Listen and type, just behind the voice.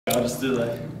I'll just do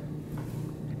that.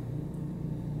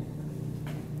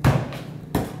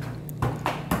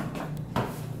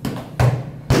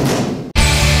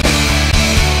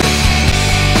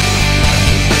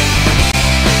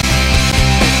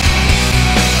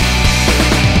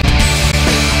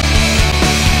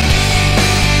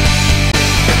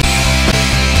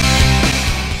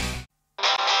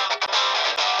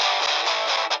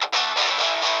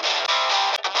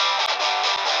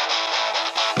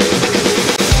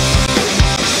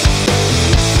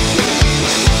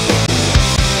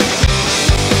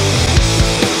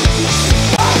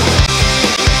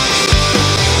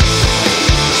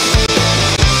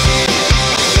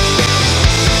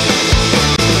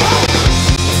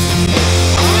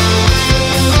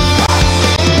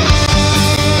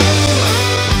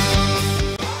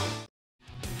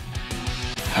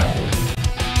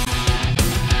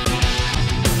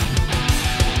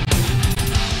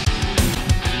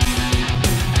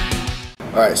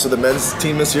 Alright, so the men's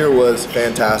team this year was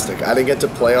fantastic. I didn't get to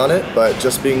play on it, but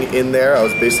just being in there, I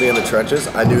was basically in the trenches.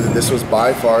 I knew that this was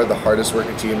by far the hardest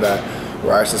working team that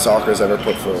Ryerson Soccer has ever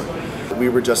put forward. We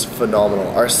were just phenomenal.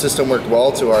 Our system worked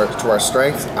well to our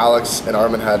strengths. Alex and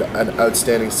Armin had an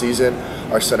outstanding season.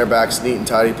 Our center backs, neat and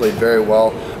tidy, played very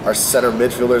well. Our center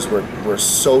midfielders were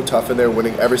so tough in there,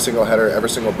 winning every single header, every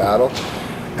single battle.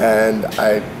 And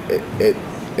it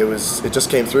just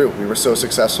came through. We were so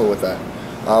successful with that.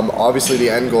 Obviously, the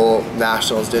end goal,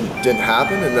 nationals, didn't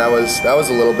happen, and that was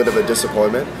a little bit of a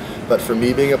disappointment. But for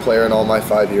me, being a player in all my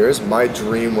 5 years, my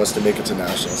dream was to make it to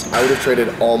nationals. I would have traded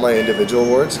all my individual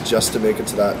awards just to make it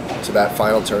to that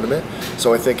final tournament.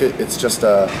 So I think it's just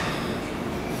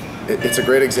it's a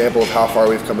great example of how far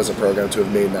we've come as a program to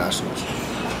have made nationals.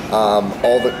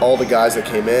 All the guys that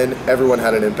came in, everyone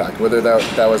had an impact. Whether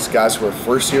that was guys who were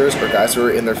first years or guys who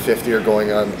were in their fifth year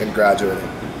going on and graduating.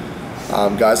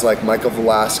 Guys like Michael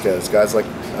Velasquez, guys like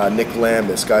Nick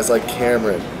Lambus, guys like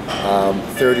Cameron,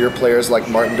 third-year players like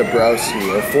Martin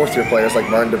Dabrowski, or fourth-year players like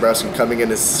Martin Dabrowski coming in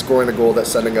and scoring the goal that's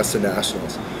sending us to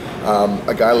nationals.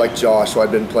 A guy like Josh, who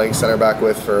I'd been playing center back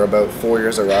with for about 4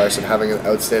 years at Ryerson, having an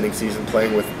outstanding season,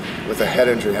 playing with a head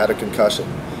injury, had a concussion.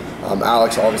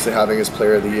 Alex obviously having his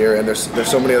player of the year, and there's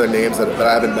so many other names that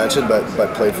I haven't mentioned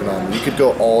but played phenomenal. You could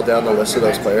go all down the list of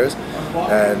those players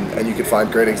and you could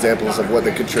find great examples of what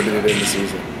they contributed in the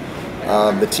season.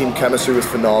 The team chemistry was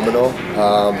phenomenal.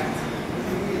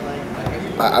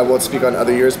 I won't speak on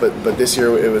other years, but this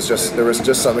year there was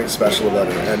just something special about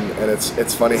it, and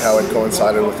it's funny how it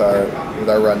coincided with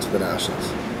our run to the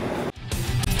nationals.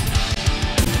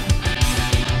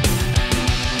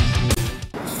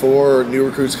 For new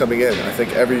recruits coming in, I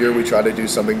think every year we try to do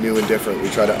something new and different. We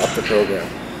try to up the program.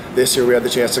 This year we had the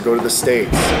chance to go to the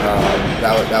States.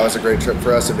 That was a great trip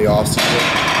for us in the off season,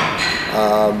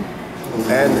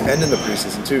 and in the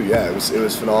preseason too. Yeah, it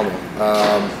was phenomenal.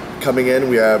 Coming in,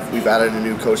 we've added a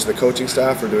new coach to the coaching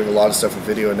staff. We're doing a lot of stuff with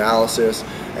video analysis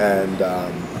and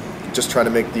just trying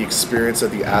to make the experience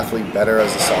of the athlete better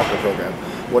as a soccer program.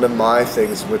 One of my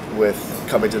things with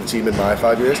coming to the team in my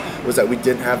 5 years was that we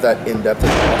didn't have that in-depth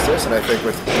analysis, and I think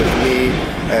with me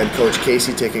and Coach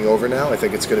Casey taking over now, I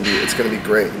think it's going to be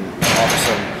great and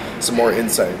offer some more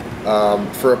insight.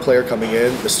 For a player coming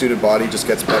in, the student body just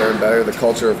gets better and better. The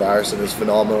culture of Ryerson is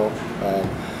phenomenal.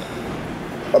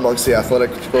 Amongst the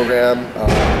athletics program,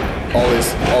 all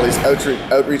these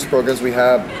outreach programs we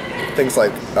have, things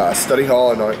like study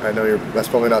hall. I know that's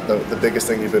probably not the biggest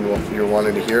thing you're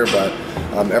wanting to hear, but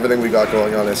everything we got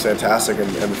going on is fantastic, and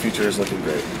the future is looking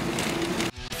great.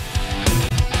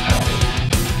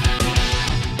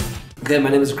 Okay, my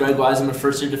name is Greg Wise. I'm a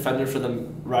first-year defender for the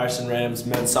Ryerson Rams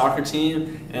men's soccer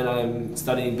team, and I'm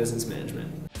studying business management.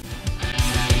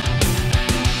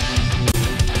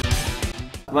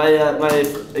 My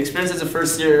experience as a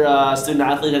first-year student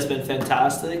athlete has been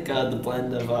fantastic. The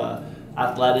blend of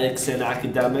athletics and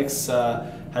academics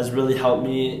has really helped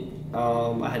me.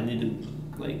 I had needed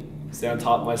to stay on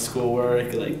top of my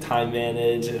schoolwork, time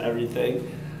manage and everything.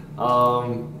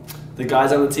 The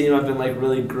guys on the team have been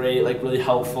really great, really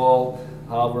helpful.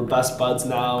 We're best buds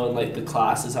now, and the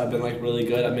classes have been really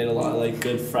good. I made a lot of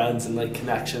good friends and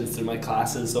connections through my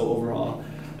classes. So overall,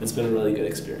 it's been a really good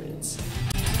experience.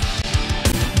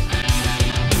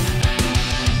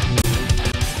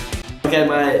 Okay,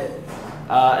 my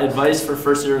advice for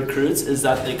first-year recruits is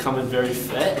that they come in very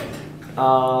fit,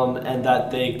 and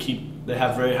that they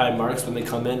have very high marks when they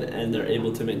come in, and they're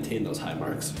able to maintain those high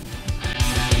marks.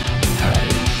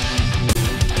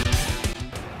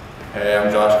 Hey,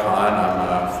 I'm Josh Kahn.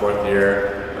 I'm a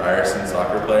fourth-year Ryerson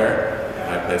soccer player,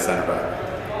 and I play center back.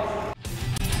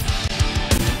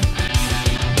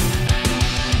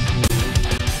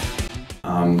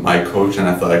 My coach and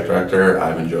athletic director,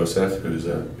 Ivan Joseph, who's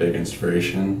a big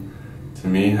inspiration to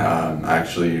me,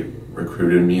 actually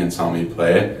recruited me and saw me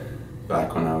play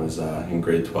back when I was in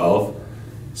grade 12.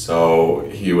 So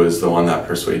he was the one that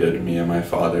persuaded me and my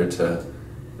father to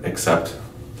accept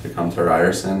to come to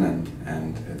Ryerson,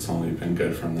 and it's only been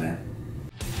good from there.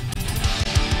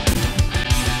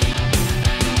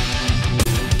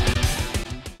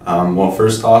 Well,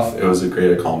 first off, it was a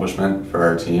great accomplishment for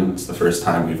our team. It's the first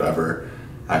time we've ever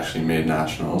actually made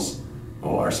nationals,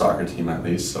 well, our soccer team at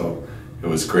least, so it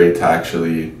was great to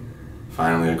actually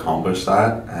finally accomplish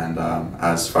that. And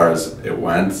as far as it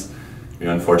went, we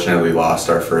unfortunately lost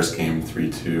our first game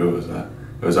 3-2.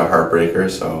 It was a heartbreaker.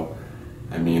 So,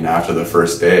 I mean, after the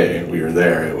first day we were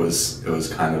there, it was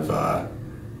kind of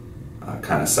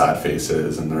sad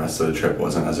faces, and the rest of the trip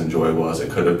wasn't as enjoyable as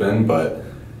it could have been. But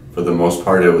for the most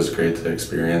part, it was great to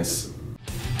experience.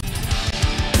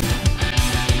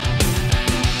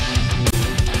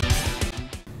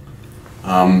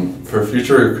 For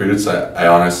future recruits, I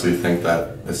honestly think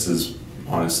that this is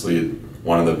honestly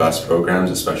one of the best programs,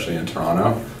 especially in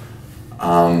Toronto.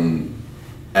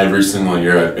 Every single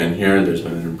year I've been here, there's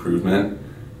been an improvement,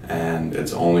 and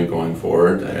it's only going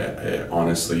forward.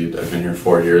 Honestly, I've been here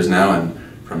 4 years now, and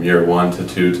from year 1 to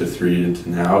 2 to 3 and to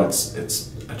now, it's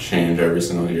a change every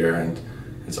single year, and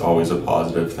it's always a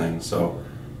positive thing. So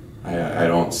I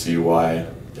don't see why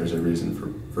there's a reason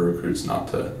for recruits not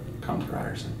to come to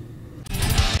Ryerson.